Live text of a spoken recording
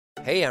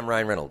Hey, I'm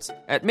Ryan Reynolds.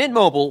 At Mint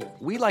Mobile,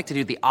 we like to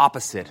do the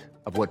opposite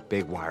of what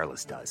Big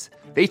Wireless does.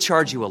 They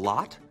charge you a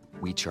lot,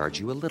 we charge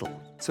you a little.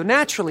 So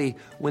naturally,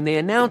 when they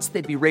announced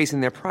they'd be raising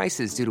their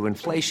prices due to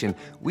inflation,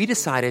 we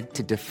decided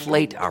to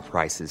deflate our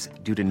prices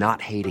due to not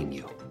hating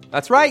you.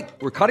 That's right.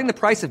 We're cutting the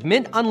price of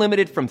Mint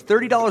Unlimited from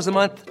 $30 a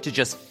month to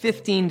just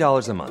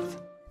 $15 a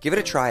month. Give it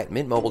a try at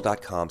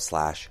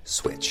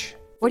mintmobile.com/switch.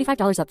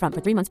 $45 up front for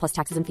 3 months plus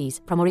taxes and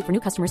fees. Promo rate for new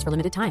customers for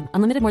limited time.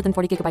 Unlimited more than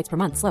 40 gigabytes per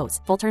month. Slows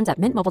full terms at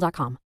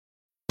mintmobile.com.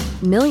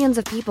 Millions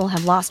of people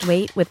have lost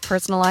weight with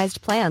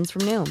personalized plans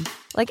from Noom.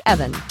 Like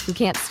Evan, who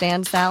can't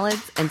stand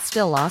salads and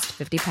still lost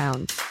 50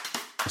 pounds.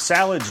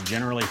 Salads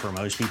generally for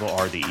most people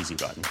are the easy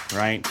button,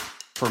 right?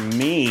 For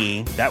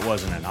me, that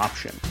wasn't an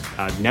option.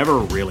 I never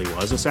really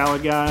was a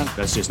salad guy.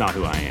 That's just not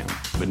who I am.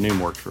 But Noom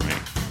worked for me.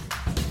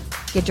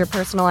 Get your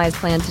personalized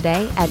plan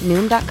today at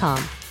Noom.com.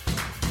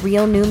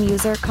 Real Noom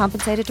user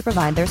compensated to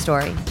provide their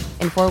story.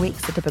 In 4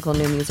 weeks, the typical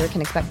Noom user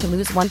can expect to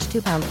lose 1 to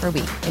 2 pounds per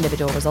week.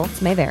 Individual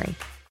results may vary.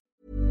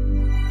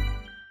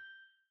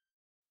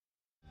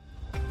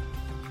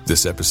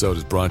 This episode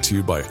is brought to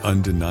you by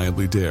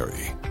Undeniably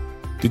Dairy.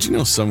 Did you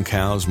know some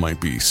cows might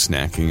be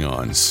snacking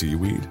on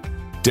seaweed?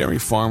 Dairy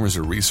farmers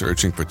are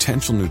researching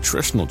potential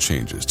nutritional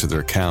changes to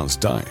their cows'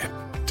 diet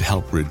to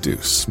help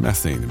reduce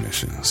methane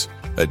emissions.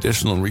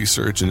 Additional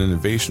research and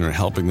innovation are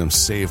helping them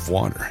save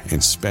water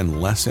and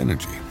spend less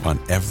energy on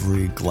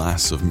every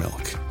glass of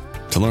milk.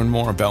 To learn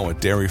more about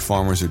what dairy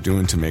farmers are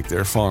doing to make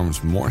their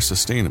farms more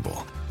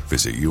sustainable,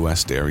 visit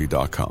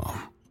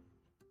usdairy.com.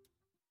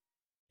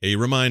 A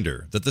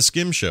reminder that The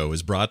Skim Show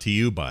is brought to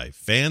you by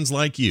fans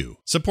like you.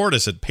 Support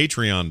us at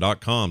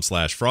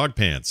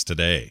patreon.com/frogpants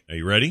today. Are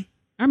you ready?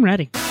 I'm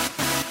ready.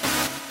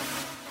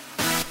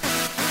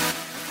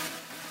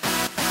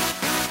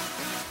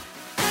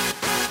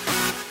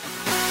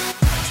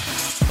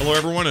 Hello,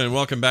 everyone, and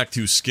welcome back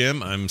to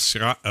Skim. I'm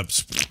Scott.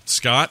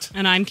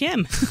 And I'm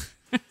Kim.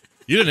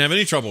 You didn't have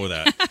any trouble with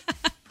that.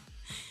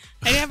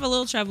 I have a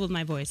little trouble with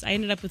my voice. I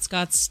ended up with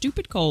Scott's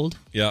stupid cold.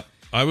 Yeah.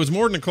 I was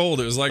more than a cold.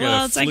 It was like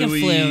it's like a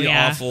flu,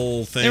 yeah.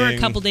 Awful thing. There were a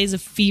couple days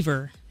of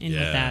fever with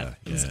that.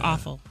 It was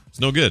awful. It's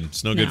no good.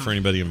 It's no good for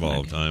anybody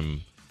involved.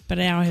 But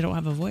now I don't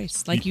have a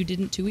voice like you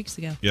didn't 2 weeks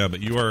ago. Yeah,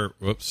 but you are...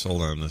 Whoops,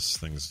 hold on. This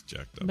thing's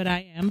jacked up. But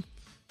I am.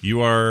 You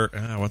are...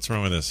 what's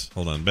wrong with this?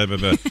 Hold on.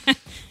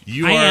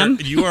 You am.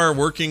 You are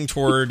working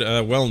toward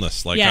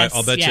wellness. Like yes,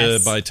 I'll bet you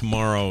by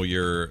tomorrow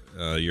you're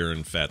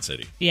in Fat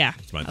City. Yeah.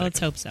 Let's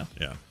hope so.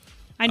 Yeah.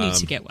 I need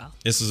to get well.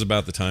 This is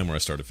about the time where I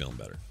started feeling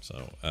better.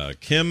 So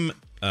Kim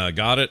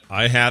got it,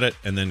 I had it,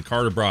 and then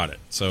Carter brought it.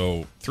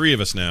 So 3 of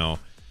us now.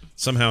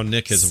 Somehow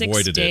Nick has avoided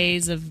it. 6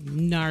 days of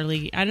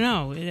gnarly... I don't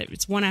know.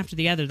 It's one after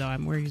the other, though.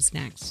 I'm worried who's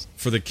next.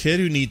 For the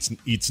kid who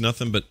eats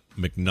nothing but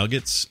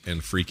McNuggets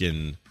and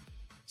freaking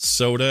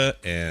soda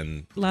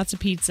and... Lots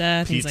of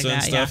pizza, things like that,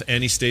 and stuff. Yeah.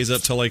 And he stays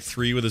up till like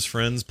 3 with his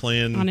friends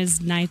playing... On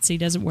his nights he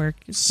doesn't work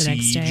the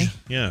next day.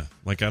 Yeah.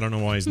 Like, I don't know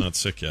why he's not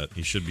sick yet.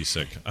 He should be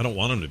sick. I don't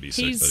want him to be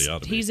sick, but he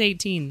ought to be. He's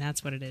 18.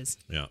 That's what it is.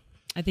 Yeah.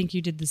 I think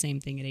you did the same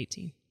thing at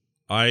 18.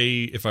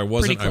 If I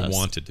wasn't, I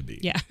wanted to be.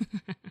 Yeah.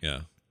 Yeah.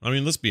 I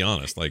mean, let's be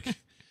honest. Like,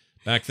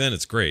 back then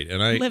it's great.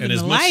 And living and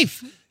as the much,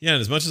 life. Yeah,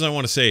 and as much as I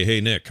want to say,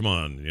 hey, Nick, come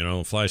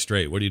on, fly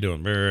straight. What are you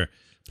doing? Brr.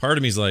 Part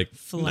of me's like,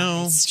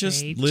 no,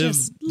 just live.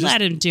 Just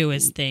let him do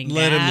his thing,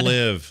 Let Dad. him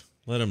live.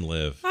 Let him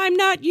live. I'm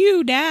not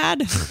you,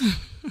 Dad.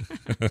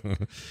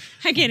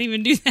 I can't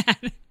even do that.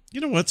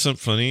 You know what's so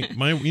funny?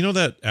 You know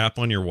that app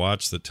on your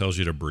watch that tells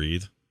you to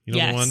breathe? You know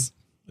yes. the one?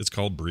 It's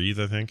called Breathe,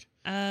 I think.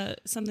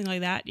 Something like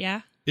that,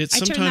 yeah. I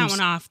turned that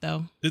one off,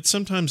 though. It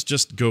sometimes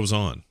just goes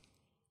on.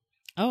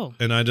 Oh.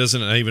 And it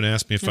doesn't even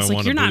ask me if I want to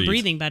breathe. You're not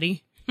breathing,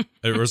 buddy.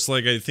 Or it's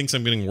like, it thinks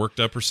I'm getting worked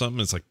up or something.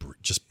 It's like,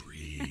 just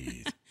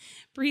breathe.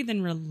 Breathe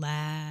and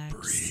relax.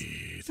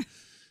 Breathe.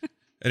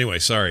 Anyway,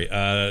 sorry.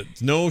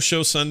 No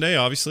show Sunday,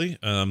 obviously,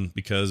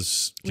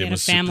 because Kim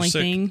was super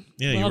sick. We had a family thing.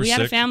 Yeah, well, you were we had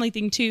sick. a family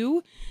thing,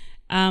 too.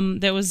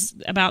 That was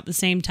about the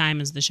same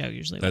time as the show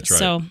usually was. That's right.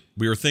 So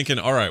we were thinking,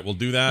 all right, we'll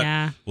do that.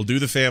 Yeah. We'll do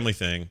the family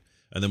thing,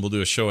 and then we'll do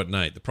a show at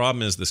night. The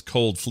problem is this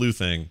cold flu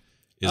thing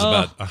is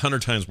about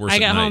 100 times worse at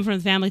night. I got home from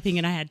the family thing,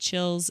 and I had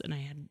chills, and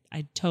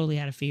I totally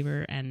had a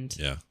fever, and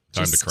time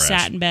just to crash.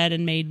 Sat in bed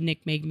and made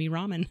Nick make me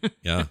ramen.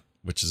 Yeah,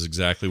 which is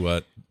exactly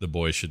what the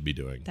boy should be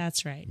doing.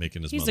 That's right.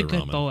 Making his He's mother ramen. He's a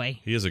good boy.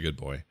 He is a good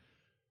boy.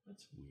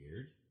 That's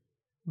weird.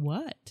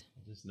 What?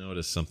 I just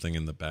noticed something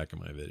in the back of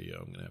my video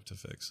I'm going to have to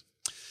fix.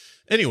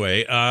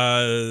 Anyway,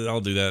 I'll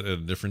do that at a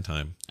different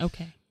time.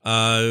 Okay.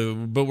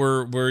 But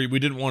we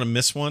didn't want to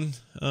miss one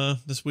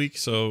this week,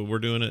 so we're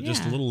doing it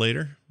just a little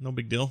later. No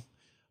big deal.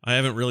 I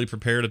haven't really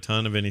prepared a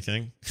ton of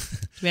anything. Do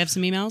we have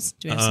some emails?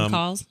 Do we have some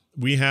calls?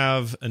 We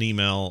have an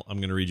email. I'm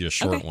going to read you a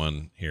short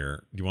one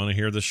here. Do you want to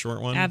hear this short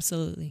one?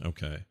 Absolutely.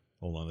 Okay.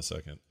 Hold on a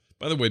second.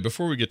 By the way,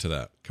 before we get to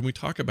that, can we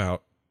talk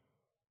about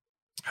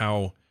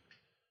how...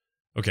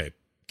 Okay,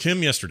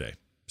 Kim yesterday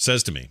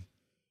says to me,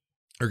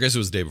 or I guess it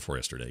was the day before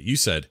yesterday, you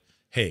said,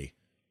 hey,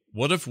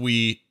 what if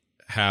we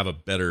have a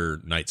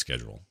better night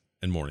schedule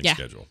and morning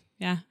schedule?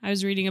 Yeah, I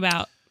was reading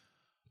about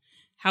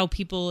how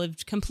people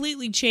have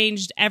completely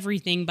changed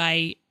everything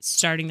by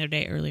starting their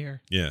day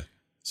earlier. Yeah.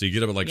 So you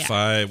get up at like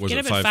 5, was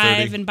get it up at 5:30?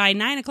 5, and by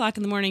 9 o'clock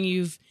in the morning,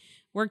 you've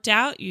worked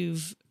out,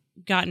 you've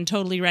gotten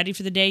totally ready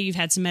for the day, you've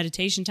had some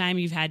meditation time,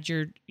 you've had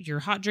your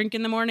hot drink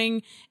in the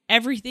morning.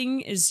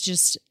 Everything is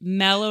just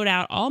mellowed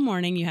out all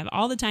morning. You have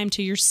all the time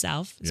to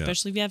yourself,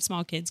 especially if you have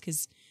small kids,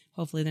 because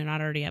hopefully they're not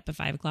already up at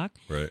 5 o'clock.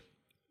 Right.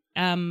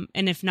 And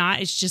if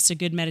not, it's just a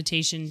good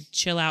meditation,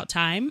 chill out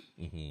time.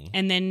 Mm-hmm.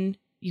 And then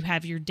you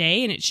have your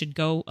day, and it should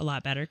go a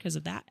lot better because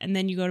of that. And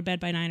then you go to bed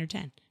by 9 or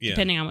 10,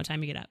 depending on what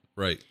time you get up.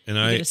 Right. And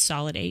you get a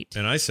solid 8.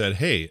 And I said,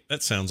 hey,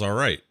 that sounds all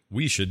right.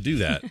 We should do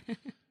that.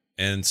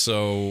 And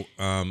so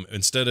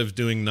instead of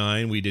doing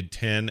 9, we did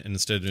 10. And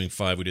instead of doing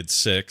 5, we did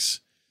 6.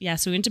 Yeah,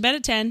 so we went to bed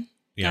at 10,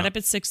 got up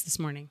at 6 this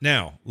morning.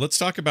 Now, let's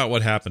talk about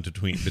what happened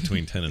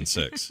between 10 and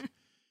 6.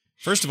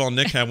 First of all,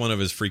 Nick had one of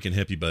his freaking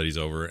hippie buddies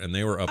over, and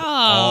they were up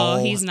all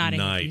night. Oh, he's not a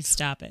hippie.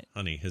 Stop it.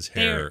 Honey, his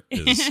hair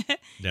is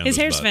down his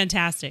hair's butt.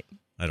 fantastic.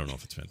 I don't know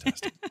if it's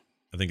fantastic.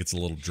 I think it's a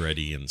little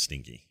dready and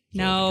stinky.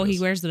 No, he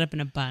wears it up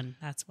in a bun.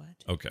 That's what.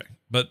 Okay.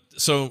 But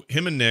so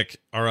him and Nick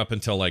are up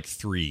until like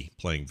 3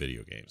 playing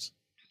video games.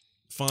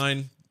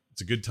 Fine.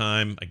 It's a good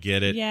time. I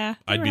get it. Yeah.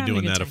 I'd be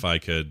doing that if I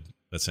could.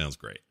 That sounds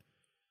great.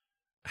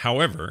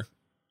 However,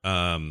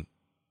 I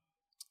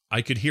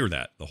could hear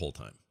that the whole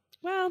time.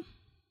 Well,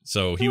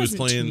 so he was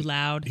playing too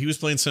loud. He was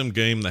playing some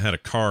game that had a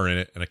car in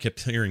it, and I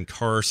kept hearing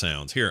car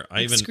sounds. Here,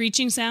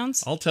 screeching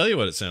sounds. I'll tell you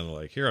what it sounded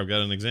like. Here, I've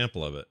got an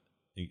example of it,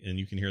 and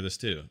you can hear this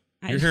too.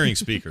 You're hearing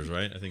speakers,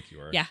 right? I think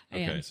you are. Yeah.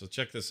 Okay, I am. so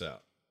check this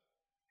out.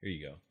 Here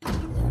you go.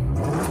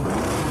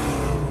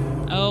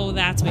 Oh,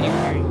 that's what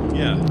you're hearing.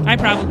 Yeah. I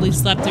probably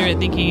slept through it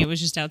thinking it was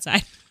just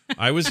outside.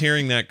 I was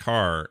hearing that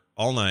car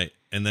all night,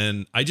 and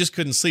then I just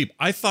couldn't sleep.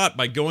 I thought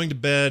by going to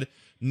bed,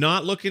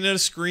 not looking at a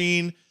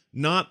screen,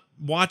 not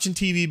watching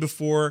TV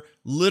before,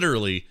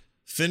 literally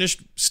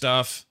finished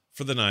stuff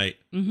for the night,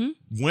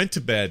 went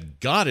to bed,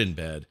 got in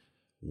bed,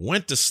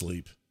 went to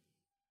sleep,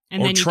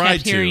 and then you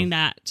kept hearing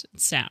that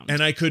sound.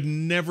 And I could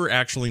never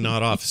actually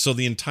nod off. So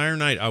the entire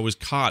night I was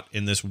caught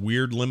in this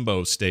weird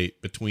limbo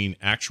state between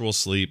actual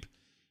sleep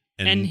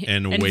and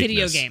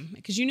video game,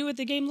 because you knew what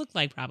the game looked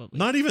like probably.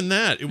 Not even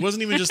that. It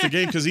wasn't even just the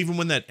game, because even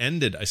when that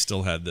ended, I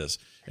still had this.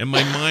 And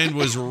my mind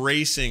was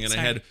racing, and I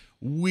had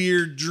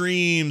weird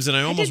dreams, and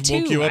I almost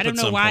woke you up at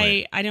some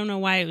point. I don't know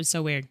why it was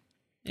so weird.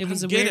 It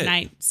was a weird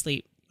night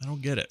sleep. I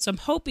don't get it. So I'm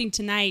hoping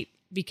tonight,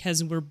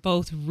 because we're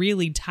both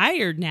really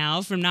tired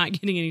now from not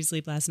getting any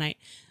sleep last night,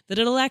 that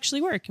it'll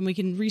actually work and we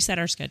can reset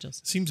our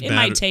schedules. It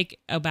might take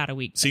about a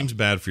week. Seems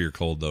bad for your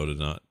cold, though, to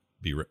not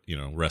be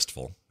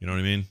restful. You know what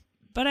I mean?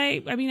 But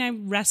I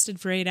rested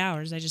for 8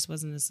 hours. I just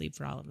wasn't asleep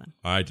for all of them.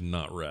 I did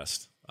not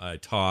rest. I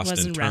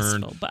tossed and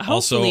turned. Restful, but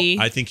hopefully,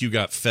 also, I think you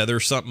got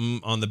feather something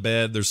on the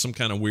bed. There's some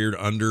kind of weird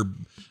under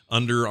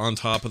on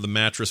top of the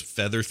mattress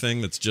feather thing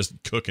that's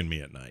just cooking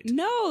me at night.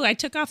 No, I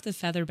took off the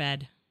feather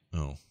bed.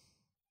 Oh.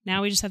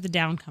 Now we just have the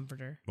down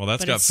comforter. Well,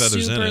 that's got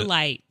feathers in it. Super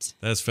light.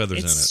 That's feathers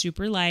in it. It's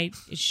super light.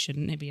 It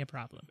shouldn't be a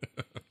problem.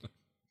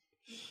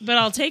 But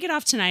I'll take it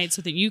off tonight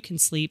so that you can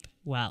sleep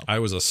well. I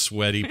was a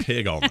sweaty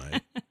pig all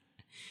night.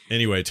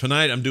 Anyway,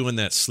 tonight I'm doing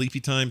that sleepy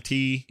time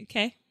tea.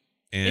 Okay.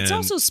 And it's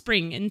also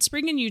spring, and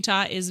spring in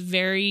Utah is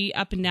very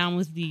up and down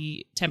with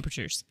the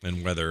temperatures.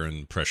 And weather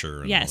and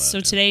pressure and yes, all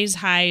that. So today's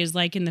high is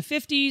like in the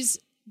 50s.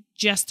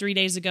 Just 3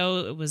 days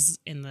ago, it was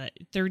in the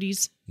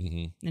 30s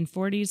and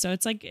 40s. So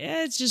it's like,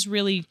 it's just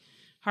really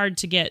hard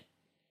to get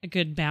a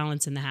good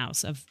balance in the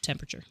house of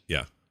temperature.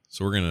 Yeah.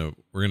 So we're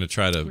gonna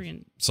try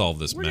to solve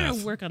this math. We're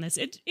gonna work on this.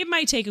 It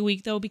might take a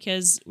week though,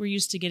 because we're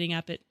used to getting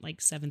up at like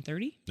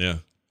 7:30. Yeah,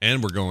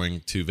 and we're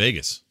going to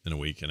Vegas in a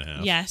week and a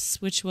half.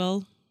 Yes, which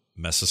will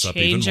mess us up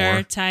even more. Change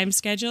our time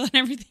schedule and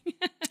everything.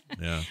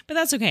 Yeah, but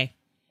that's okay.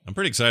 I'm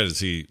pretty excited to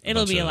see.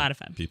 It'll be a lot of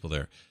fun. People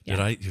there. Yeah.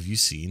 Have you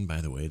seen, by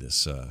the way,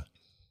 this?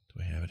 Do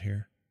I have it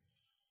here?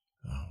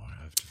 Oh,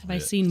 have I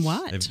seen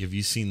what? Have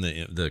you seen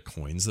the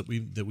coins that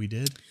we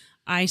did?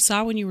 I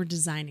saw when you were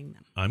designing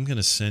them. I'm going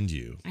to send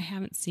you. I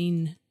haven't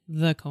seen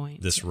the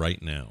coins. This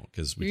right now,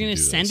 because you're going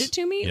to send it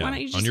to me. Yeah. Why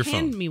don't you just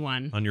hand me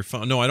one on your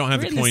phone? No, I don't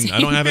have the coin.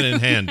 I don't have it in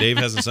hand. Dave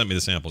hasn't sent me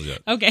the samples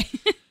yet. Okay.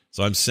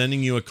 So I'm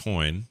sending you a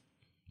coin.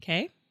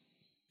 Okay.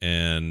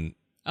 And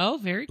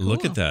very cool.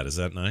 Look at that. Is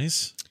that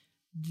nice?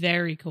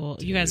 Very cool.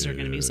 You guys are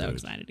going to be so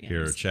excited again.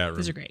 Here, chat room.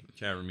 These are great.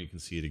 Chat room, you can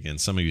see it again.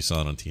 Some of you saw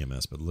it on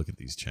TMS, but look at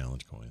these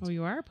challenge coins. Oh,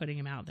 you are putting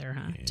them out there,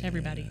 huh? To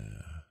everybody.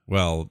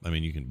 Well, I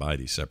mean, you can buy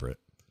these separate.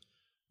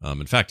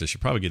 In fact, I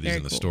should probably get these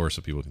in the store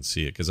so people can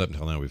see it, because up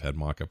until now we've had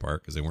mock-up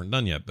art because they weren't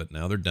done yet, but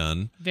now they're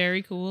done.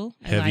 Very cool.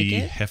 I Heavy,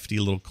 like it. hefty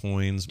little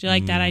coins. Do you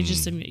like that? I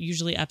just am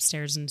usually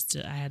upstairs and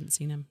I hadn't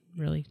seen them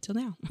really till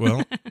now.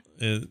 Well,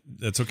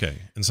 that's okay.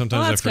 And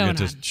sometimes I forget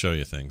to show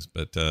you things,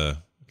 but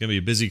going to be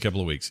a busy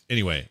couple of weeks.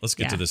 Anyway, let's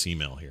get to this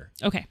email here.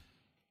 Okay.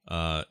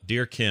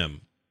 Dear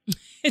Kim.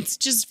 It's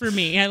just for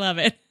me. I love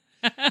it.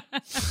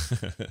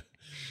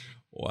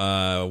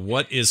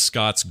 What is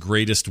Scott's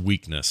greatest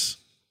weakness?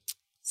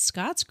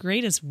 Scott's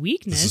greatest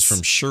weakness? This is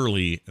from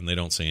Shirley, and they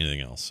don't say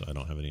anything else, so I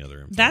don't have any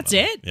other info. That's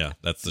it? Yeah,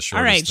 that's the shortest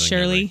All right, thing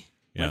Shirley.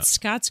 Yeah. What's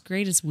Scott's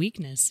greatest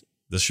weakness?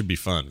 This should be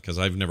fun because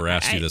I've never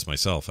asked you this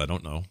myself. I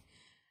don't know.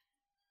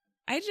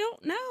 I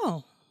don't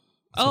know.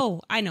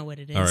 Oh, I know what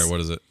it is. All right, what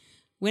is it?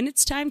 When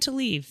it's time to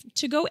leave,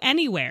 to go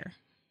anywhere.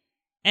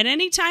 At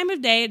any time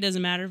of day, it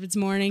doesn't matter if it's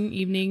morning,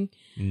 evening.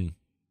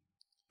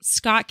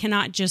 Scott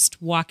cannot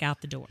just walk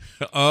out the door.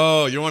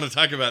 Oh, you want to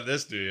talk about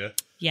this, do you?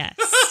 Yes.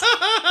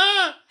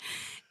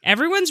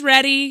 Everyone's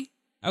ready.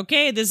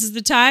 Okay, this is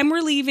the time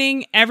we're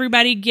leaving.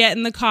 Everybody get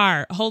in the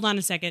car. Hold on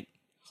a second.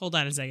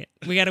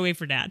 We got to wait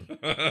for Dad.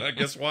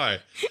 Guess why?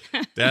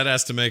 Dad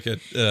has to make he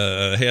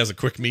has a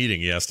quick meeting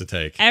he has to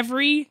take.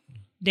 Every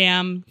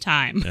damn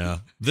time. Yeah.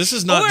 This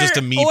is not just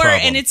a me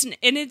problem.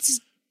 And it's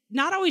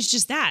not always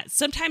just that.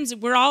 Sometimes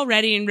we're all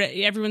ready and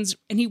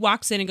and he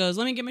walks in and goes,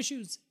 "Let me get my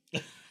shoes."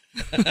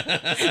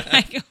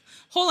 I go,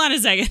 "Hold on a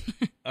second."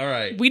 All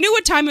right. We knew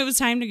what time it was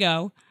time to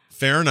go.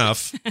 Fair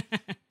enough.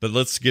 But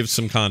let's give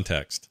some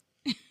context.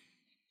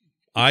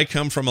 I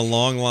come from a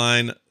long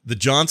line. The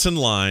Johnson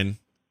line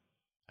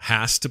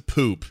has to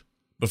poop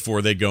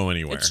before they go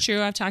anywhere. It's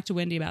true. I've talked to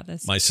Wendy about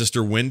this. My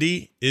sister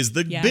Wendy is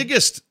the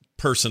biggest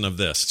person of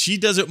this. She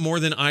does it more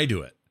than I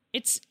do it.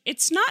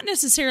 It's not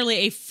necessarily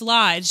a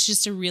flaw. It's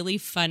just a really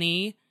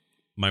funny.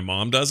 My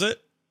mom does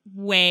it.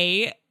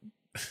 Way.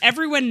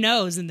 Everyone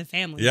knows in the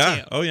family,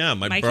 too. Oh, yeah.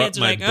 My kids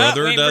are my like,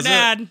 brother wait does for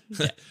Dad.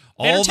 it.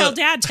 Better tell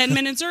Dad 10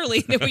 minutes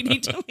early that we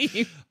need to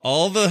leave.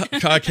 All the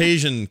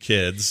Caucasian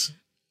kids,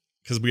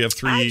 because we have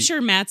 3. I'm sure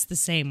Matt's the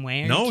same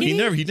way. No, he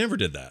never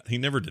did that. He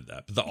never did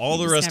that. But all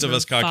the rest of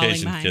us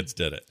Caucasian kids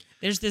did it.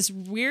 There's this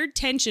weird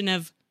tension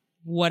of,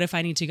 what if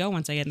I need to go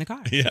once I get in the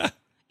car? Yeah.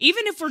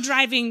 Even if we're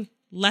driving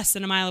less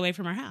than a mile away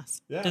from our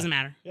house. Yeah. Doesn't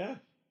matter. Yeah.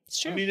 It's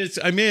true. I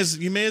mean,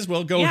 you may as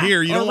well go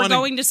here. You or don't we're want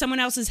going to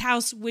someone else's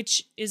house,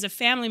 which is a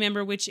family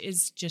member, which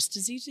is just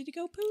as easy to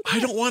go poop.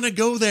 I don't want to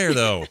go there,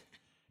 though.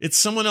 It's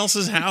someone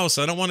else's house.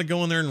 I don't want to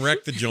go in there and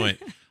wreck the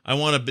joint. I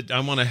want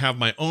to have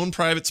my own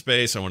private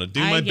space. I want to do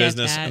my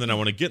business, and then I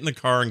want to get in the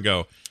car and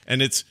go.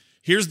 And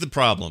here's the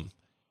problem.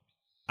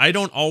 I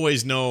don't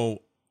always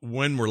know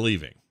when we're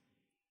leaving.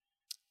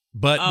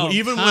 But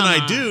even when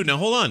I do, now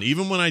hold on,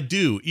 even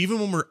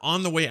when we're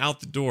on the way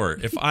out the door,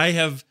 if I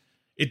have,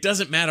 it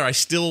doesn't matter.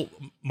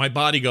 My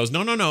body goes,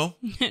 no. No.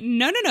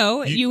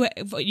 You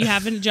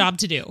have a job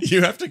to do.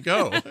 You have to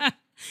go.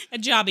 A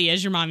jobby,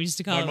 as your mom used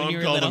to call it when you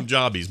were little. My mom called them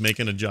jobbies,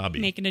 making a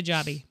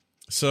jobby.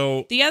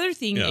 So the other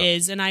thing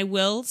is, and I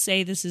will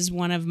say this is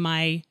one of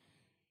my,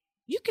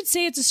 you could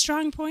say it's a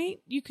strong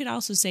point. You could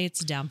also say it's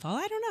a downfall.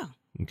 I don't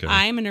know. Okay.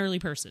 I am an early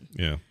person.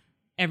 Yeah.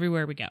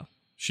 Everywhere we go.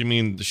 She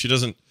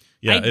doesn't.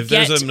 Yeah. If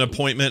there's an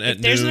appointment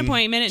at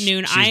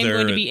noon, I am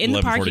going to be in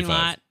the parking 11:45.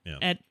 lot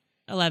at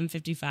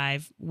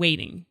 11:55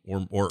 waiting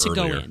or to earlier,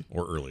 go in.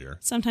 or earlier.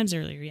 Sometimes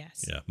earlier,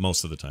 yes. Yeah,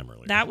 most of the time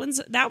earlier. That one's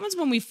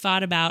when we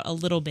fought about a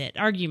little bit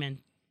argument.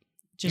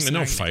 Just no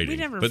argument. fighting. We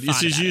never but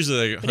fought it's about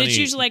usually it. like, But it's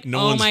usually like, no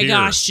oh one's my here.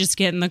 gosh, just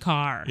get in the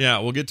car. Yeah,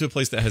 we'll get to a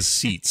place that has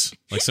seats,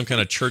 like some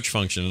kind of church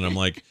function, and I'm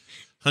like,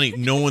 honey,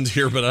 no one's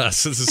here but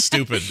us. This is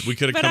stupid. We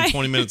could have come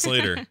 20 minutes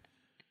later.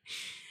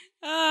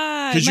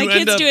 My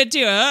kids do it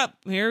too. Oh,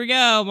 here we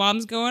go.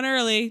 Mom's going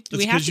early. Do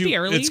we have to be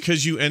early? It's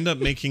because you end up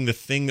making the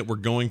thing that we're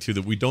going to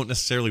that we don't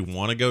necessarily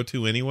want to go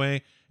to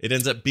anyway. It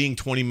ends up being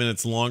 20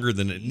 minutes longer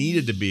than it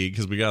needed to be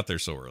because we got there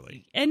so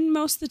early. And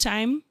most of the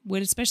time,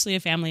 when especially a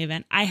family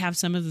event, I have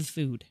some of the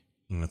food.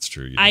 That's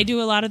true. I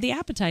do a lot of the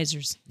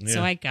appetizers. Yeah.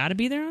 So I got to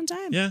be there on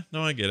time. Yeah,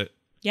 no, I get it.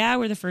 Yeah,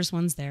 we're the first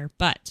ones there,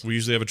 but we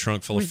usually have a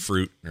trunk full of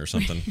fruit or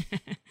something.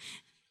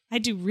 I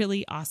do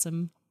really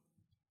awesome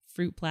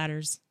fruit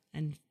platters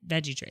and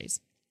veggie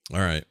trays. All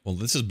right. Well,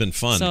 this has been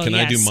fun. So, Can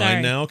I do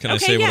mine now? Can I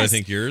say what I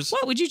think yours?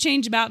 What would you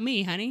change about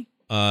me, honey?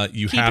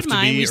 Keep in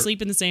mind, we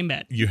sleep in the same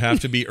bed. You have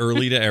to be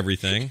early to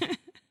everything.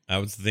 That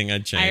was the thing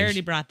I'd change. I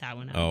already brought that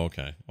one up. Oh,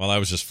 okay. Well, I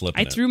was just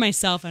flipping I threw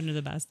myself under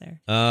the bus there.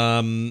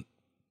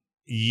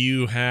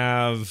 You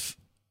have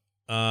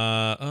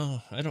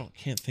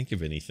can't think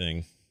of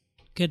anything.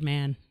 Good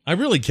man. I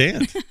really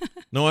can't.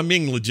 No, I'm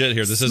being legit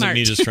here. This isn't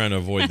me just trying to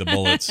avoid the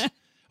bullets.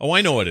 Oh,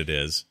 I know what it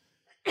is.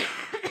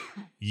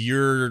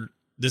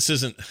 This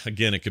isn't,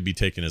 again, it could be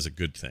taken as a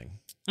good thing.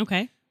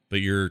 Okay.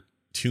 But you're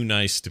too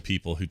nice to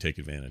people who take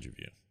advantage of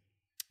you.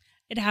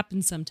 It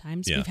happens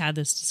sometimes. Yeah. We've had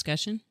this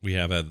discussion. We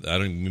have had,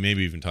 we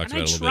maybe even talked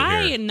about it a little bit here.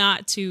 I try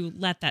not to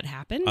let that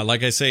happen.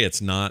 Like I say,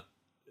 it's not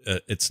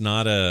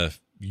a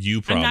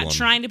you problem. I'm not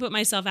trying to put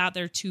myself out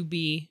there to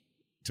be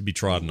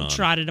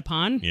trotted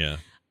upon. Yeah.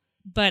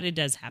 But it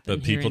does happen.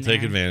 But people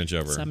take advantage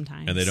of her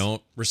sometimes. And they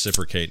don't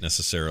reciprocate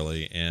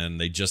necessarily. And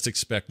they just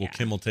expect,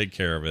 Kim will take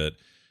care of it.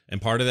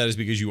 And part of that is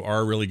because you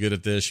are really good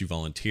at this. You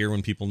volunteer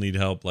when people need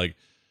help. Like,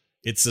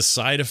 it's a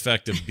side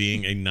effect of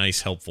being a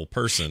nice, helpful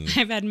person.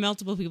 I've had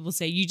multiple people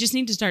say, you just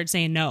need to start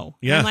saying no.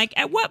 Yeah. I'm like,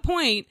 at what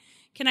point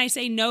can I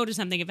say no to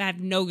something if I have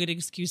no good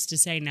excuse to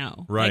say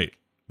no? Right.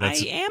 Like,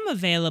 I am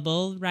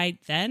available right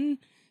then.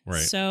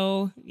 Right.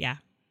 So, yeah.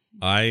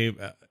 I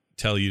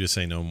tell you to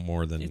say no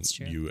more than you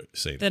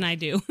say no. Than I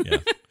do. Yeah.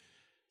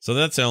 So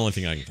that's the only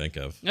thing I can think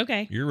of.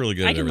 Okay. You're really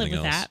good at everything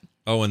else. I can live with that.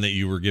 Oh, and that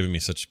you were giving me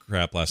such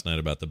crap last night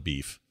about the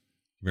beef.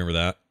 Remember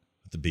that?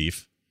 The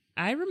beef.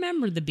 I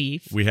remember the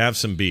beef. We have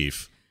some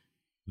beef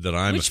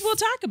that which we'll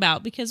talk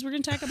about because we're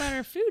going to talk about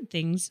our food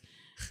things.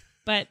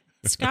 But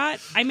Scott,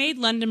 I made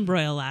London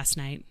broil last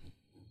night.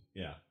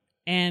 Yeah.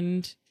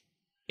 And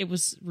it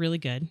was really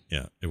good.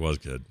 Yeah, it was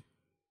good.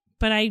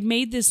 But I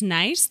made this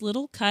nice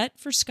little cut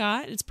for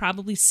Scott. It's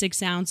probably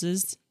 6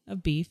 ounces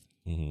of beef.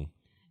 Mm-hmm.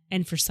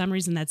 And for some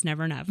reason, that's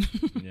never enough.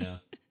 Yeah.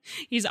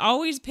 He's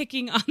always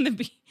picking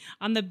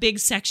on the big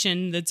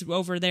section that's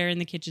over there in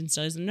the kitchen.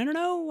 So he's like,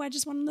 no, I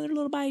just want another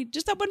little bite.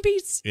 Just that one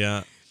piece.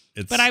 Yeah.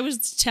 But I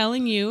was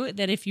telling you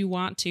that if you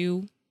want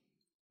to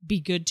be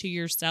good to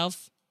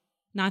yourself,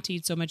 not to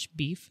eat so much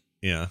beef.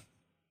 Yeah.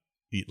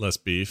 Eat less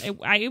beef.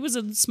 It was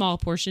a small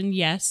portion,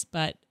 yes,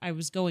 but I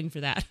was going for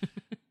that.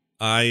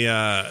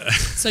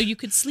 So you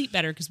could sleep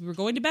better because we were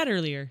going to bed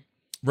earlier.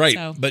 Right,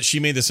 So. but she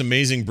made this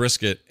amazing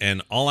brisket,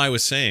 and all I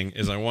was saying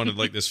is I wanted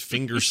like this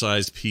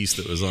finger-sized piece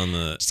that was on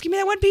the... Just give me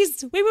that one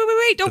piece.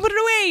 Wait, don't put it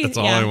away. That's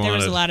all I wanted. There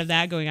was a lot of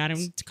that going on.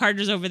 And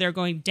Carter's over there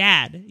going,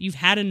 Dad, you've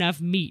had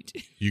enough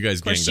meat. You guys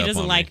Of course, ganged she up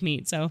doesn't on like me.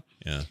 meat, so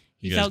Yeah,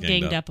 he you guys felt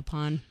ganged up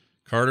upon.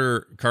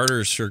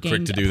 Carter's sure quick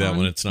Ganged to do that upon.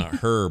 when it's not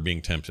her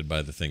being tempted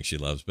by the thing she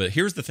loves. But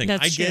here's the thing.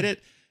 That's I get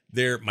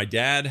true. it. My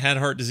dad had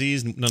heart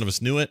disease. None of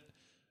us knew it.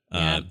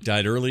 Yep.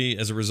 Died early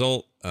as a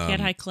result. He had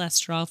high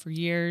cholesterol for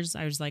years.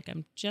 I was like,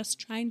 I'm just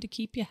trying to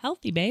keep you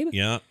healthy, babe.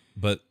 Yeah,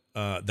 but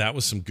that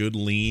was some good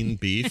lean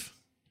beef.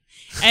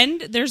 And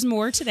there's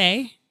more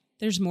today.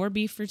 There's more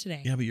beef for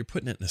today. Yeah, but you're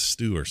putting it in a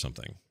stew or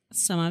something.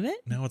 Some of it.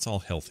 Now it's all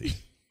healthy.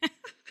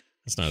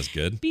 That's not as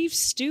good. Beef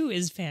stew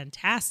is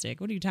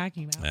fantastic. What are you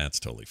talking about? That's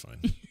totally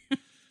fine.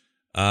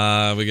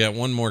 We got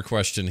one more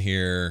question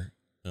here.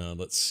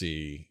 Let's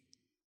see.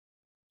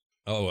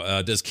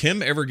 Oh, does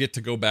Kim ever get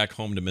to go back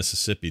home to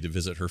Mississippi to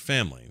visit her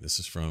family? This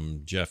is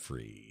from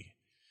Jeffrey.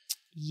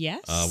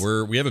 Yes.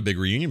 We have a big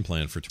reunion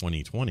plan for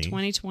 2020.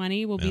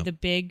 2020 will be the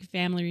big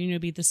family reunion.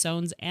 It'll be the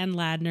Soanes and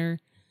Ladner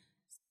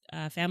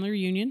family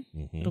reunion.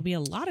 Mm-hmm. It'll be a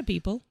lot of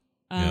people.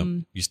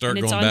 You start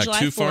and it's going on back July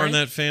too far in 4th.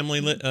 that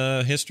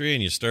family history,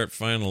 and you start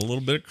finding a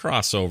little bit of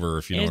crossover,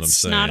 if you know what I'm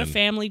saying. It's not a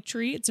family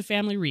tree. It's a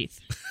family wreath.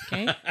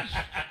 Okay.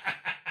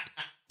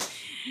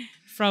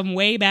 From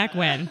way back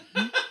when.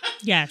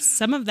 Yes,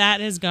 some of that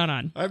has gone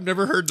on. I've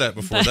never heard that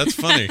before. That's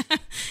funny.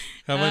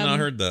 How have I not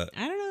heard that?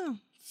 I don't know.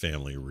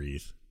 Family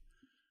wreath.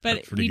 But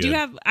That's pretty we good. do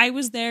have, I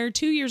was there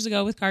 2 years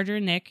ago with Carter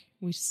and Nick.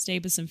 We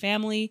stayed with some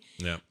family.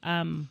 Yeah.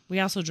 We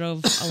also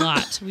drove a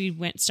lot.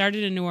 We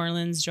started in New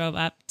Orleans,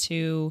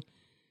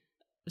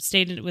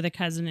 stayed with a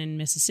cousin in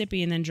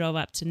Mississippi, and then drove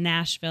up to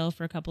Nashville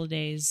for a couple of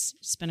days,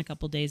 spent a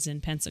couple of days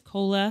in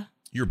Pensacola.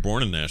 You were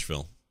born in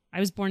Nashville.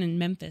 I was born in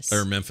Memphis.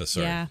 Or Memphis,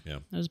 sorry. Yeah. Yeah.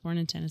 I was born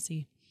in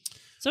Tennessee.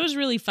 So it was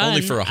really fun.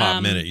 Only for a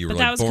hot minute. You were but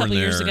like that was a born couple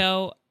there. years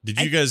ago.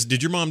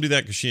 Did your mom do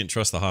that because she didn't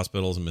trust the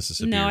hospitals in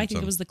Mississippi? No, or I think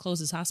something? it was the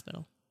closest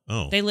hospital.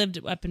 Oh. They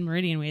lived up in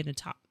Meridian, way at the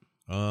top.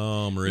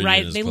 Oh, Meridian.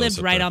 Right. is They close lived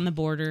up right there. on the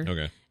border.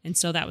 Okay. And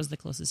so that was the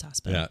closest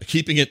hospital. Yeah.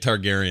 Keeping it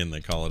Targaryen, they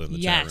call it in the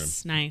chat room.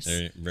 Yes. Nice.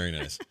 Very, very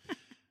nice.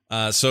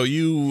 So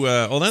you,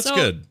 that's So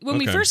good. When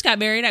we Okay. first got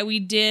married,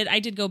 I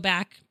did go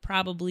back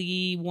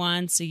probably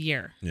once a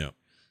year. Yeah.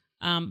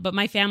 But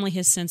my family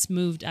has since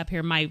moved up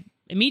here. My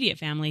immediate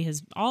family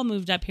has all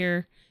moved up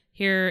here,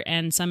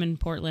 and some in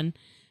Portland.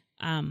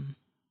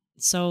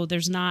 So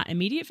there's not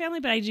immediate family,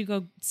 but I do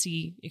go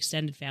see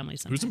extended family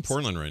sometimes. Who's in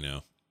Portland right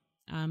now?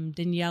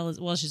 Danielle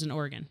she's in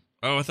Oregon.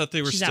 Oh, I thought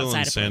they were She's still in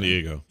outside of San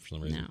Portland. Diego for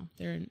some reason. No,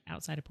 they're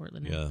outside of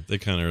Portland now. Yeah, they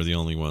kind of are the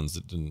only ones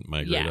that didn't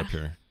migrate up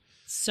here.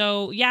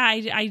 So yeah,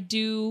 I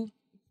do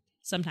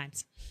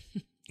sometimes.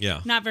 Yeah.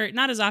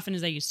 Not as often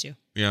as I used to.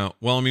 Yeah.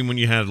 Well, I mean, when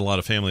you had a lot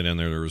of family down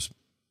there,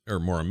 or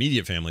more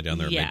immediate family down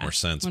there, it made more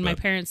sense. When my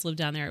but, parents lived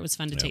down there, it was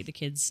fun to take the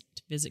kids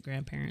to visit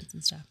grandparents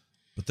and stuff.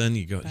 but then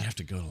you have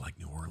to go to like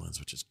New Orleans,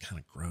 which is kind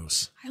of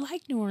gross. I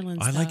like New Orleans.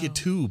 I like though. it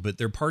too, but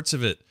there are parts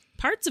of it.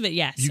 Parts of it,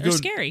 yes, You are go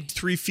scary.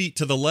 3 feet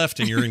to the left,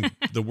 and you're in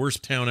the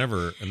worst town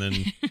ever, and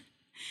then,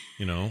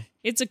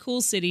 It's a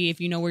cool city if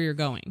you know where you're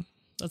going.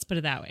 Let's put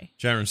it that way.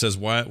 Sharon says,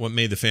 what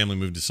made the family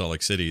move to Salt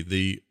Lake City?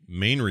 The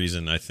main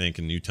reason, I think,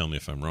 and you tell me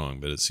if I'm wrong,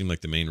 but it seemed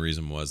like the main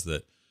reason was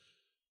that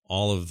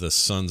all of the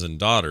sons and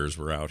daughters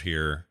were out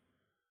here,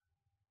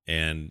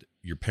 and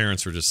your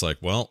parents were just like,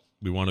 well,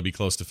 we want to be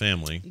close to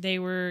family. They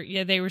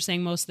were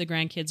saying most of the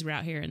grandkids were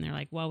out here, and they're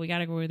like, well, we got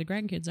to go where the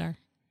grandkids are.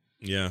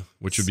 Yeah,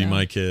 which would be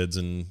my kids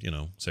and,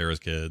 Sarah's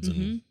kids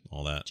and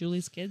all that.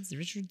 Julie's kids,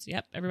 Richard's,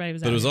 yep, everybody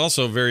was out But it was here.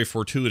 also very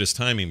fortuitous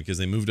timing because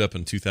they moved up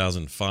in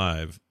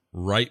 2005,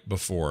 right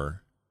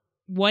before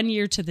 1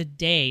 year to the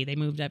day they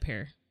moved up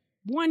here.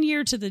 1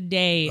 year to the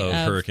day of of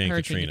Hurricane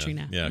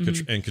Katrina. Yeah,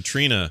 and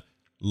Katrina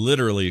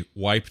literally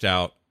wiped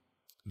out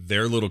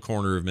their little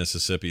corner of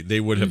Mississippi.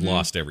 They would have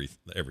lost everything.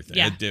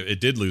 Yeah.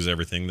 It did lose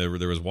everything. There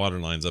was water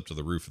lines up to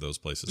the roof of those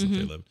places that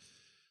they lived.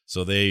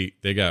 So they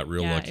got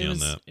real lucky on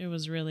that. It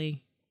was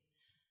really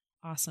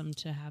awesome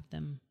to have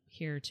them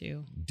here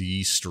too.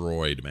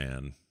 Destroyed,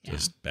 man. Yeah.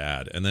 Just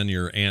bad. And then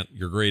your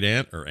great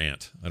aunt or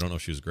aunt? I don't know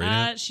if she was great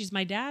aunt, She's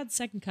my dad's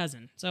second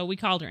cousin, so we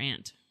called her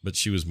aunt. but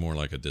she was more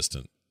like a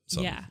distant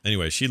So Yeah.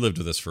 anyway, she lived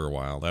with us for a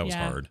while. That was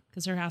hard.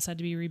 Because her house had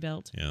to be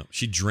rebuilt. Yeah.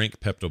 She drank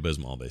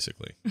Pepto-Bismol,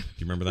 basically. Do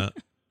you remember that?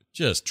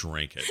 Just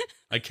drank it.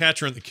 I catch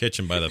her in the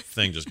kitchen by the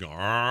thing just going,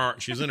 "Arr."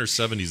 She was in her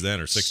 70s then,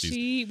 or 60s.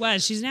 She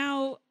was. She's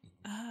now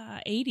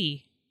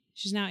 80.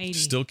 She's now 80.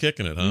 Still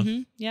kicking it, huh?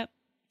 Mm-hmm. Yep.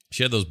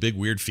 She had those big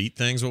weird feet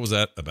things. What was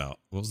that about?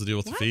 What was the deal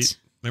with the feet?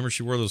 Remember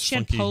she wore those She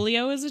funky... had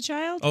polio as a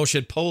child? Oh, she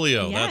had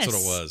polio. Yes. That's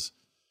what it was.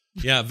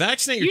 Yeah,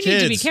 vaccinate your You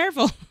kids. need to be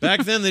careful.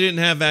 Back then, they didn't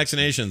have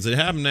vaccinations. They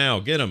have them now.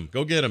 Get them.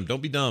 Go get them.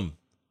 Don't be dumb.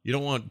 You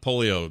don't want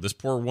polio. This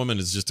poor woman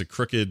is just a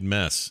crooked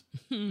mess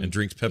and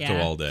drinks Pepto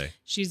Yeah. all day.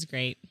 She's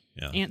great.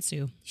 Yeah. Aunt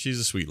Sue. She's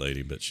a sweet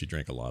lady, but she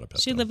drank a lot of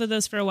Pepto. She lived with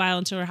us for a while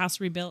until her house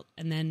rebuilt,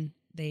 and then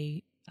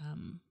they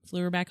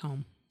flew her back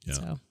home. Yeah.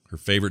 So. Her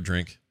favorite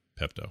drink,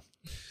 Pepto.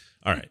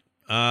 All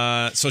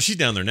right. So she's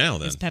down there now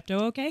then. Is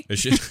Pepto okay? Is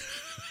she?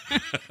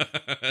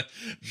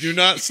 Do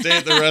not stay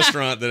at the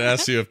restaurant that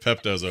asks you if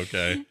Pepto's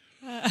okay.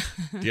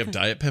 Do you have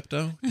Diet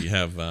Pepto? Do you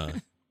have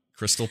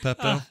Crystal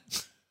Pepto?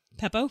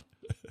 Peppo?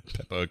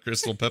 Peppo,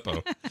 Crystal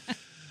Peppo.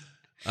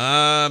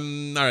 All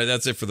right,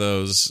 that's it for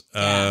those.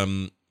 Yeah.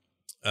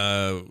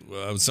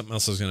 Something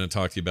else I was going to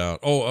talk to you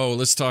about.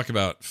 Let's talk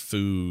about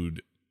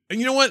food. And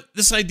you know what?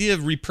 This idea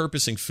of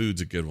repurposing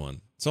food's a good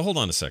one. So hold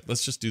on a sec.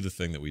 Let's just do the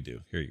thing that we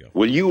do. Here you go.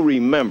 Will you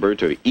remember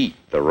to eat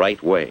the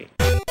right way?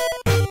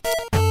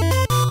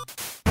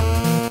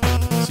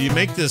 So you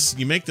make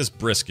this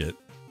brisket.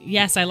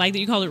 Yes, I like that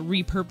you call it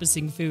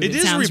repurposing food. It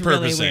is sounds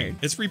repurposing. Really weird.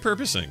 It's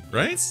repurposing,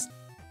 right?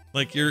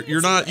 Like you're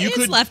It's not. You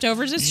could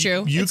leftovers. It's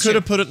true. You It's could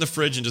have true. put it in the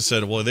fridge and just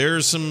said, "Well,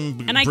 there's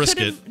some And I could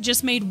brisket." have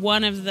just made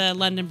one of the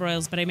London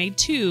broils, but I made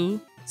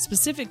two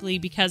specifically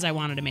because I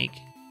wanted to make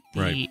the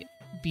Right.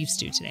 beef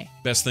stew today.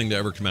 Best thing to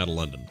ever come out of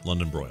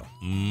London broil.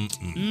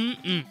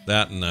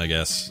 That, and I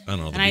guess I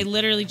don't know. And I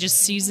literally just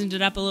seasoned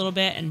it up a little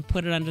bit and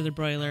put it under the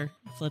broiler,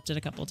 flipped it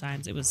a couple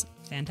times. It was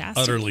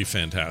fantastic. Utterly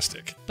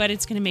fantastic. But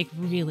it's going to make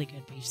really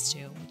good beef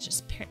stew. It's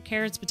just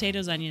carrots,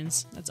 potatoes,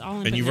 onions. That's all I'm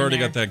And putting you've in already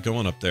there. got that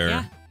going up there.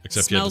 Yeah.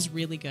 Except smells you had to,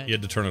 really good. You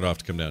had to turn it off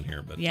to come down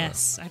here. But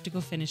yes, I have to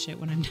go finish it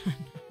when I'm done.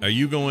 Are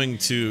you going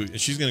to?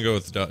 She's going to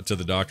go to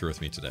the doctor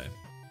with me today.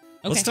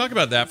 Let's Okay. talk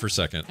about that for a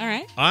second. All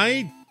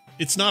right.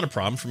 It's not a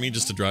problem for me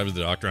just to drive to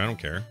the doctor. I don't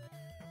care.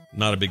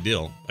 Not a big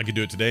deal. I could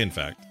do it today, in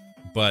fact.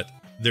 But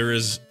there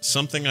is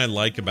something I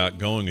like about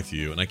going with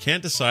you, and I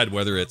can't decide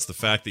whether it's the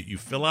fact that you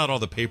fill out all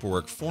the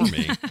paperwork for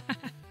me,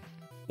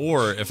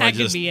 or if That I could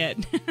just. be it.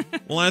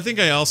 Well, I think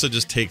I also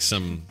just take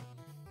some.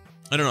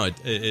 I don't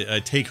know. I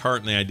take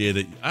heart in the idea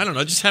that I don't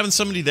know, just having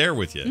somebody there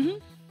with you. Mm-hmm.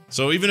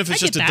 So even if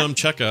it's I just get a that. dumb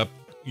checkup,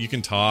 you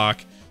can talk.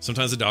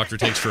 Sometimes the doctor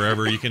takes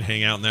forever. You can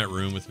hang out in that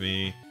room with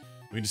me.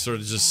 We just sort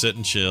of just sit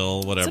and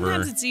chill, whatever.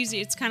 Sometimes it's easy.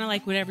 It's kind of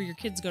like whenever your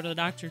kids go to the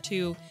doctor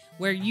too,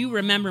 where you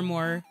remember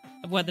more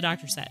of what the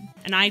doctor said.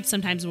 And I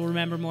sometimes will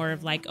remember more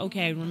of like,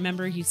 okay,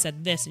 remember he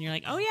said this, and you're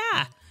like, oh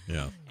yeah.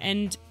 Yeah.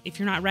 And if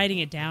you're not writing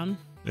it down,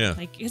 Yeah.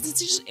 like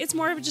it's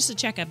more of just a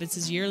checkup. It's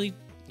his yearly,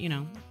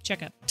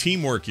 checkup.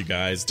 Teamwork, you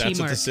guys. That's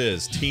what this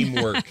is.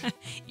 Teamwork.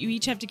 You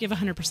each have to give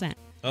 100%.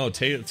 Oh,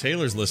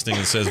 Taylor's listening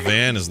and says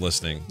Van is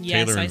listening.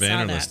 Yes, Taylor and I Van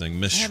saw are that. listening.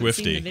 Miss I haven't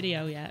seen the Swifty.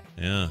 video yet.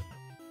 Yeah.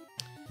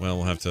 Well,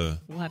 we'll have to.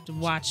 We'll have to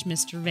watch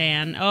Mr.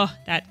 Van. Oh,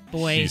 that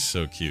boy. He's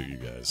so cute, you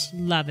guys.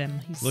 Love him.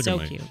 He's Look so at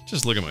my, cute.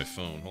 Just look at my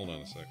phone. Hold on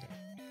a second.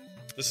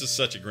 This is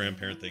such a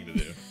grandparent thing to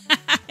do.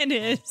 It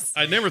is.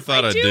 I never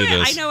thought I'd do do it.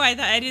 this. I know.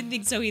 I didn't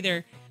think so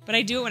either. But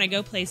I do it when I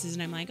go places,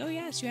 and I'm like, oh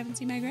yes, you haven't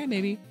seen my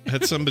grandbaby. I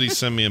had somebody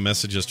send me a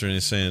message yesterday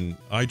saying,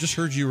 I just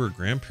heard you were a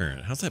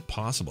grandparent. How's that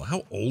possible?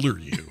 How old are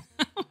you?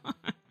 I'm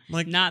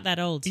like, Not that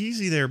old.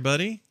 easy there,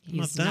 buddy. I'm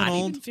He's not that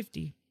old. even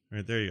 50.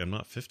 Right there you go. I'm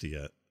not 50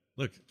 yet.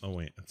 Look. Oh,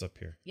 wait. It's up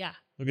here. Yeah.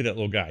 Look at that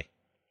little guy.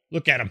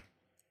 Look at him.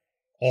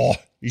 Oh,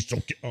 he's so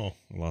cute. Oh,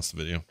 I lost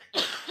the video.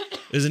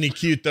 Isn't he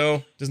cute,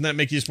 though? Doesn't that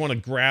make you just want to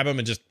grab him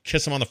and just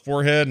kiss him on the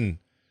forehead and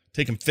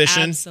take him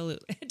fishing?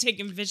 Absolutely. Take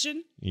him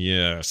fishing.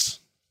 Yes.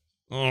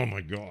 Oh,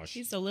 my gosh.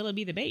 He's so little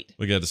be the bait.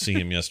 We got to see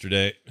him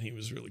yesterday. He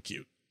was really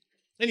cute.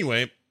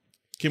 Anyway,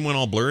 Kim went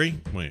all blurry.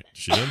 Wait,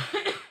 she did?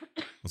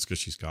 That's because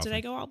she's coughing. Did I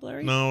go all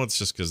blurry? No, it's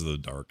just because of the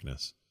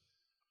darkness.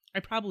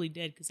 I probably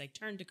did because I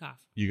turned to cough.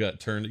 You got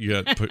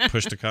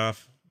pushed to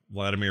cough?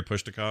 Vladimir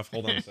pushed to cough?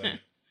 Hold on a second.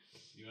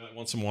 You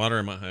want some water?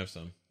 I might have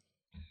some.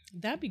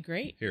 That'd be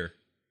great. Here.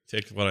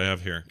 Take what I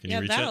have here. Can you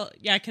reach it?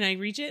 Yeah, can I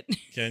reach it?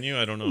 Can you?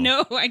 I don't know.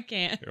 No, I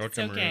can't. Here, I'll It's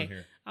come okay. around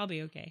here. I'll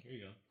be okay. Here you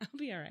go. I'll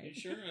be all right. Are you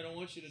sure? I don't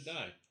want you to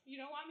die. You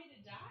don't want me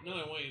to die? No,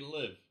 I want you to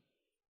live.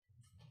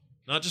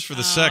 Not just for the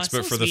Oh, sex,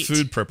 but so for the sweet.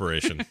 food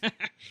preparation.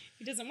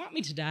 He doesn't want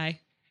me to die.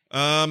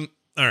 All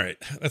right.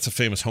 That's a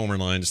famous Homer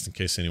line, just in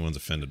case anyone's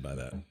offended by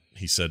that.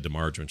 He said to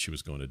Marge when she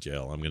was going to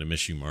jail, I'm going to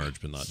miss you, Marge,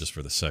 but not just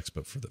for the sex,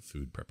 but for the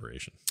food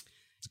preparation.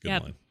 It's a good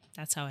Yep. line.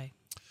 That's how I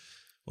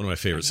One of my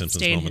favorite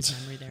Simpsons stay in moments. his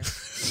memory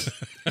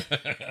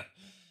there.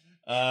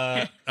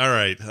 All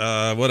right.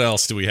 What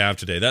else do we have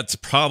today? That's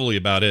probably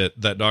about it.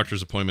 That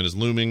doctor's appointment is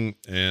looming,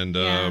 and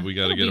Yeah, we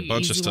got to that'll get a be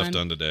bunch of easy stuff one.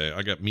 done today.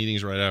 I got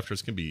meetings right after.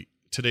 It's going to be,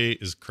 today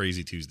is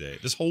Crazy Tuesday.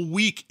 This whole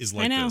week is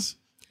like I know. this.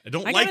 I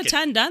don't I like got a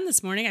ton done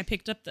this morning. I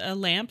picked up a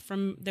lamp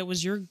that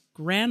was your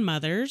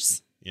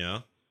grandmother's. Yeah.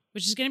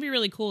 Which is going to be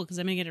really cool because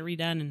I'm going to get it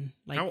redone.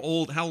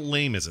 And How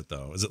lame is it,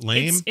 though? Is it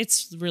lame?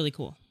 It's really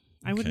cool.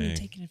 I wouldn't have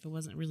taken it if it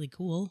wasn't really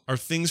cool. Are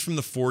things from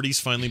the 40s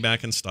finally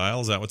back in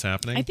style? Is that what's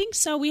happening? I think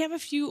so. We have a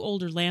few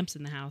older lamps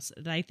in the house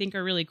that I think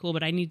are really cool,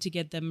 but I need to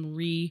get them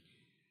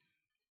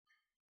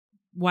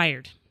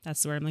rewired.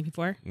 That's the word I'm looking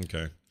for.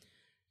 Okay.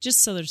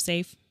 Just so they're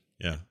safe.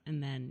 Yeah.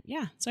 And then,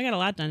 so I got a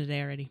lot done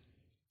today already.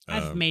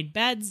 I've made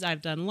beds.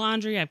 I've done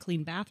laundry. I've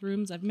cleaned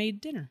bathrooms. I've made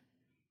dinner.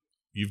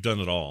 You've done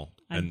it all.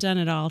 I've done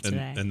it all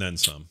today. And then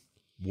some.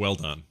 Well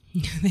done.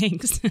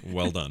 Thanks.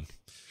 Well done.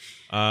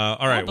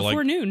 All right. All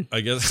before noon.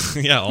 I guess,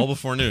 all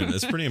before noon.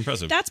 It's pretty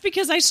impressive. That's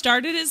because I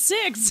started at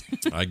 6.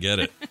 I get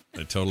it.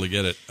 I totally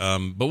get it.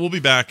 But we'll be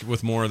back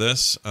with more of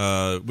this.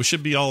 We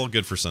should be all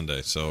good for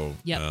Sunday. So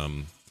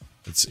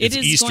it's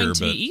Easter. Going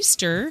to be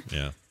Easter.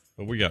 Yeah.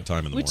 But we got time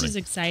in the morning. Which is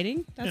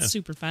exciting. That's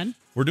super fun.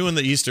 We're doing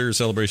the Easter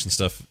celebration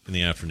stuff in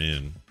the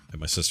afternoon at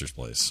my sister's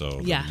place.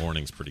 So the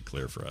morning's pretty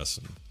clear for us.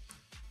 And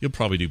you'll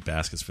probably do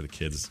baskets for the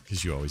kids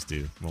because you always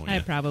do, won't you? I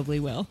probably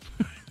will.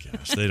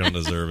 Gosh, they don't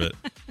deserve it.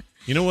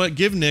 You know what?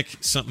 Give Nick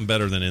something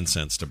better than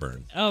incense to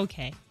burn.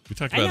 Okay. We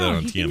talked about that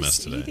on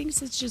TMS today. He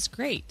thinks it's just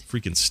great.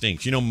 Freaking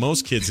stinks. You know,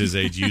 most kids his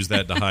age use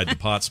that to hide the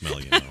pot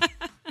smell, you know.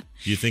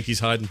 Do you think he's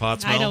hiding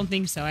pot smell? I don't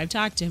think so. I've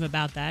talked to him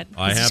about that.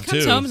 I have too.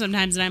 He comes home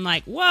sometimes and I'm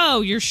like,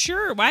 whoa, you're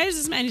sure? Why is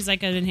this man? He's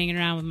like, I've been hanging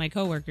around with my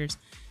coworkers.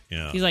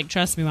 Yeah. He's like,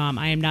 trust me, Mom,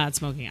 I am not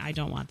smoking. I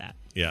don't want that.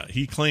 Yeah,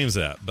 he claims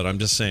that, but I'm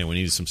just saying we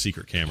need some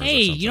secret cameras or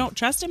Hey, something. you don't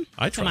trust him?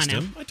 I trust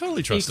him. I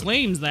totally trust him. He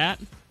claims that.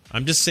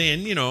 I'm just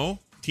saying, you know,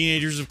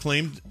 teenagers have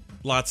claimed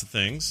lots of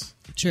things.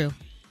 True.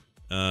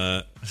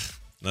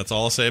 That's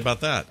all I'll say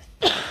about that.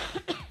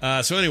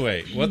 So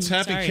anyway, what's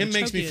happening? Sorry, Kim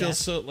makes me feel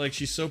so like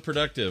she's so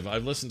productive.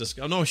 I've listened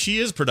to. Oh no, she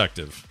is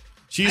productive.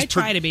 I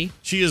try to be.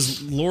 She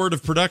is Lord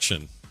of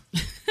Production.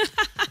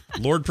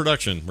 Lord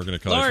Production. We're going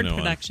to call her from now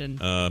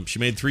Production. She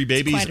made 3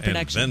 babies and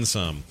then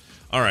some.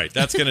 All right,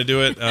 that's going to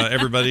do it,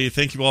 everybody.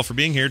 Thank you all for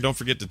being here. Don't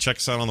forget to check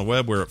us out on the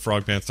web. We're at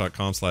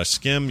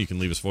frogpants.com/skim. You can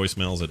leave us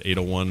voicemails at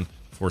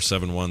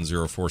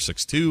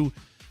 801-471-0462.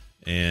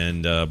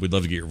 And we'd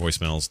love to get your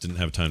voicemails. Didn't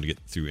have time to get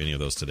through any of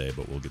those today,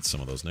 but we'll get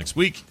some of those next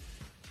week.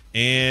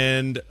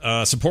 And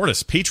support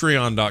us.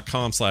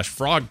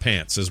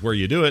 Patreon.com/frogpants is where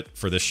you do it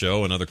for this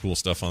show and other cool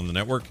stuff on the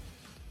network.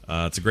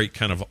 It's a great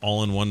kind of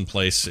all-in-one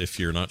place if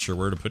you're not sure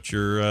where to put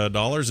your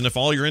dollars. And if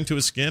all you're into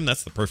is Skim,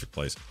 that's the perfect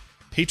place.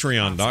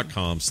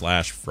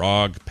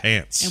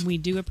 Patreon.com/frogpants. And we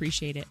do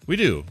appreciate it. We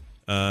do.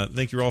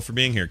 Thank you all for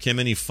being here. Kim,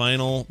 any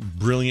final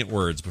brilliant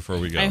words before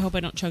we go? I hope I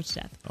don't choke to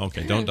death.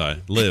 Okay, don't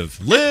die. Live.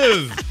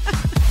 Live!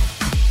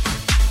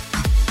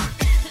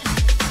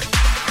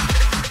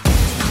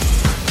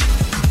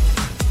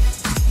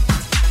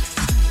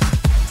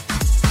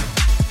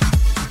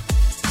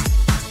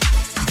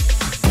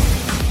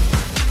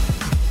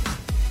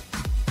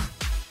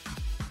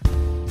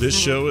 This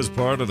show is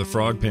part of the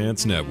Frog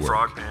Pants Network.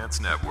 Frog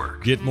Pants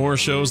Network. Get more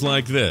shows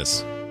like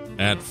this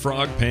at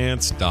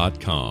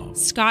frogpants.com.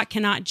 Scott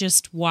cannot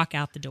just walk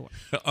out the door.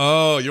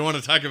 Oh, you want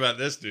to talk about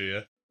this, do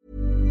you?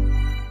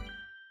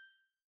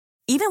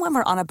 Even when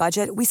we're on a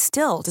budget, we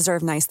still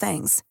deserve nice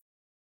things.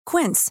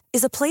 Quince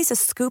is a place to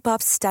scoop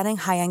up stunning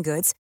high-end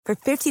goods for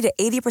 50 to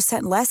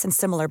 80% less than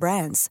similar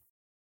brands.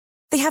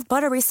 They have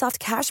buttery soft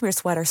cashmere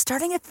sweaters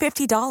starting at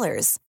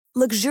 $50,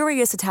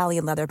 luxurious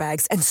Italian leather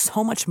bags, and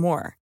so much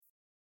more.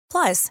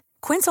 Plus,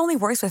 Quince only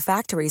works with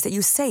factories that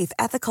use safe,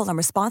 ethical, and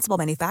responsible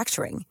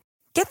manufacturing.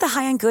 Get the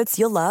high-end goods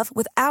you'll love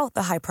without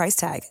the high price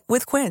tag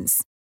with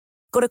Quince.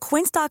 Go to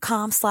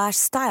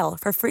quince.com/style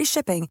for free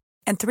shipping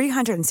and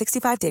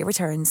 365-day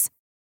returns.